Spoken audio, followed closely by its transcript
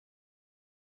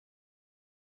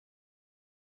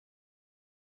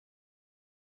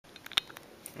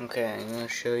Okay, I'm going to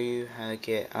show you how to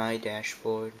get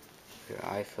iDashboard for your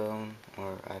iPhone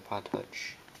or iPod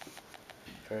Touch.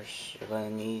 First, you're going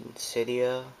to need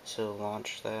Cydia, so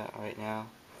launch that right now.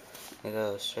 You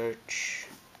go search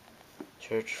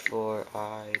for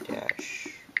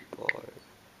iDashboard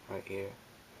right here.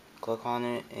 Click on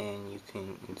it and you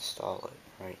can install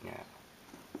it right now.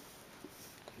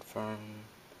 Confirm.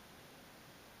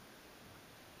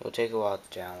 It'll take a while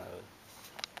to download.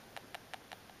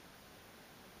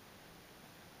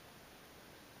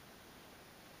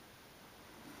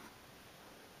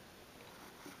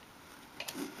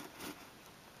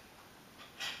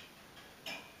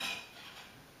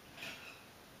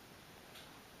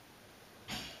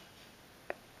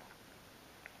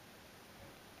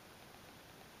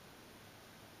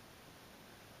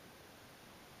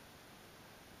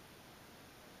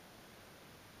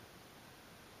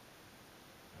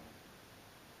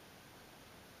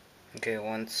 Okay,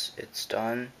 once it's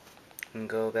done, you can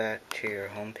go back to your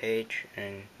home page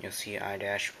and you'll see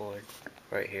iDashboard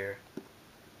right here. You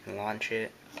can launch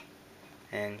it,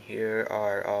 and here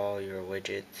are all your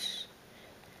widgets.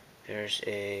 There's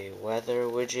a weather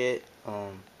widget,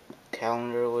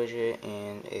 calendar widget,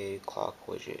 and a clock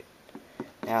widget.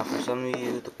 Now for some of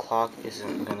you, the clock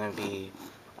isn't gonna be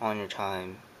on your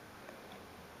time.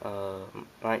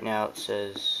 Right now it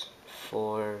says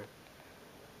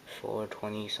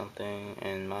 4:20 something,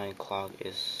 and my clock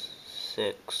is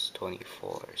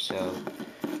 6:24. So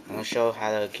I'm gonna show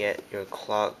how to get your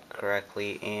clock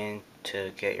correctly and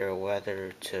to get your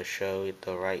weather to show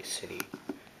the right city.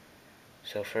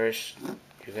 So first,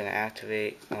 you're gonna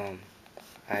activate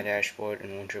iDashboard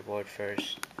and Winterboard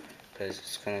first, because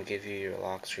it's gonna give you your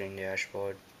lock screen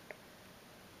dashboard.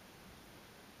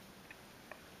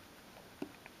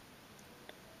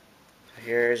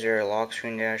 Here's your lock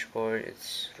screen dashboard.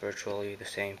 It's virtually the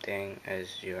same thing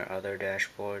as your other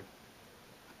dashboard,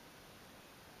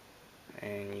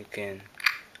 and you can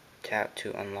tap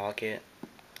to unlock it.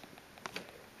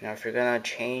 Now if you're gonna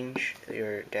change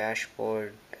your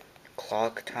dashboard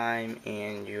clock time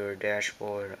and your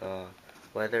dashboard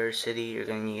weather city, you're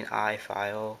gonna need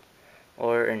iFile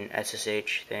or an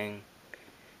SSH thing.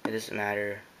 It doesn't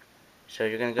matter. So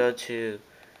you're gonna go to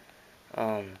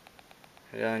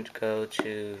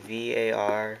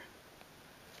VAR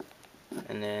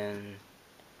and then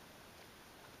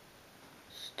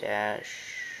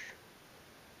stash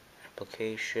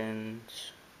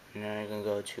applications, and then you're gonna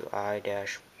go to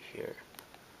iDashboard here.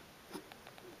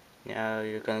 Now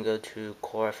you're gonna go to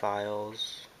core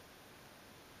files,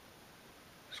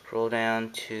 scroll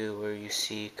down to where you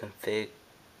see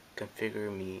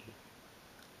configure me.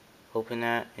 Open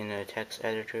that in a text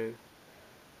editor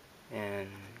and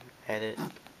edit.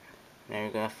 Now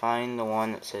you're gonna find the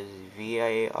one that says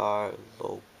VAR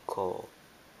local.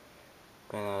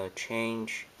 Gonna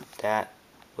change that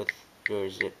with your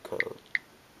zip code.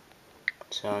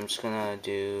 So I'm just gonna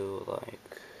do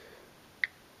like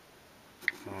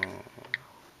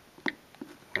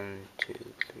 1, 2,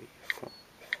 3, 4,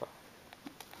 5.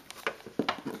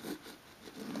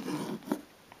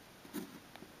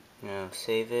 Now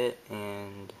save it,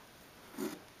 and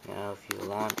now if you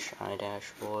launch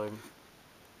iDashboard,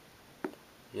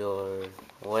 your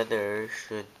weather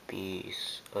should be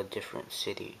a different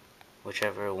city,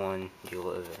 whichever one you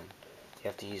live in. You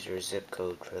have to use your zip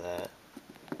code for that.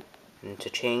 And to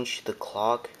change the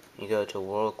clock, you go to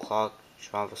world clock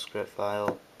JavaScript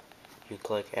file, you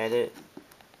click edit,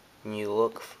 and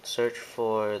you search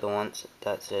for the one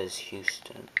that says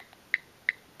Houston.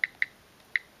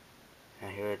 Now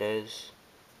here it is.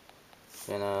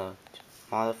 I'm gonna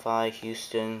modify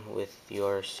Houston with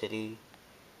your city.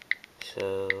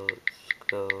 So let's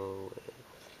go with,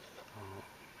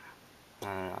 I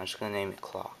don't know, I'm just gonna name it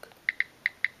clock.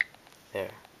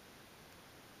 There.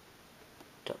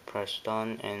 Press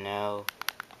done, and now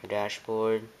your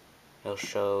dashboard, it'll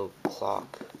show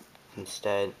clock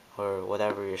instead, or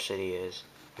whatever your city is,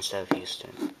 instead of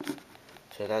Houston.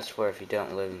 So that's for if you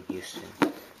don't live in Houston.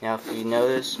 Now if you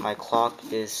notice, my clock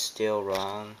is still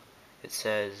wrong. It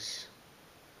says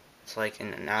it's like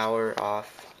an hour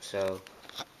off. So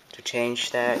to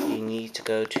change that, you need to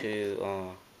go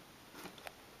to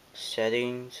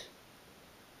settings,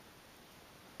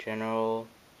 general.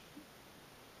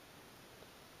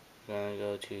 You're gonna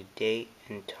go to date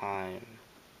and time.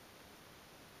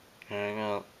 And you're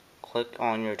gonna click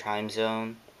on your time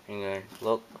zone. And you're gonna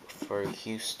look for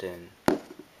Houston,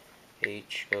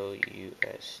 Houston,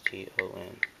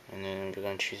 and then you're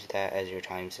gonna choose that as your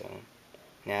time zone.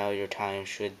 Now your time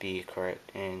should be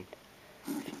correct, and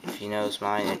if you notice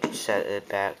mine, it set it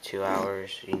back 2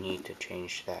 hours. You need to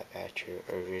change that back to your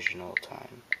original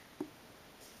time.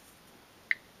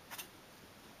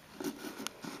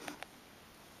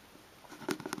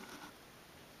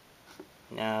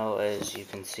 now as you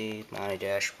can see, my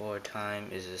dashboard time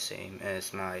is the same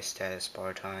as my status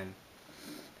bar time,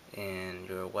 and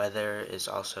your weather is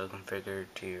also configured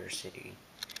to your city.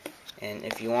 And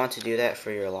if you want to do that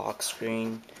for your lock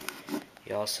screen,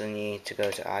 you also need to go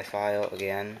to iFile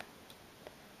again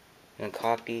and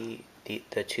copy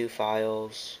the two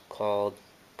files called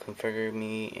configure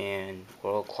me and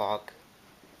world clock,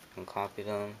 and copy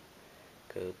them,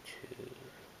 go to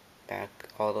back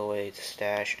all the way to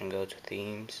stash and go to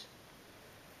themes,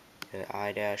 to the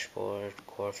iDashboard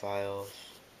core files,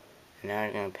 and now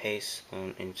you're going to paste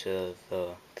them into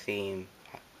the theme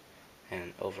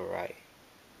and overwrite.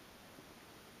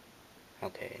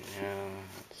 Okay, now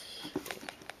let's see.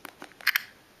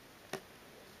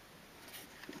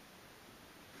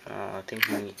 I think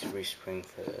we need to respring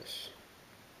for this.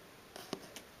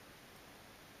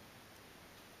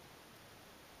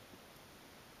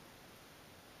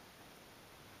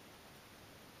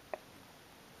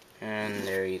 And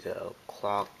there you go,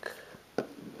 clock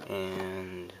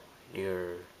and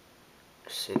your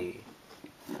city.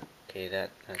 Okay,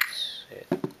 that's it.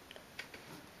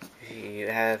 If you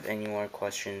have any more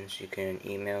questions, you can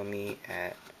email me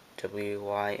at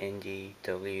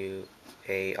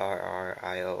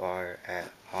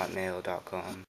wyndwarrior@hotmail.com.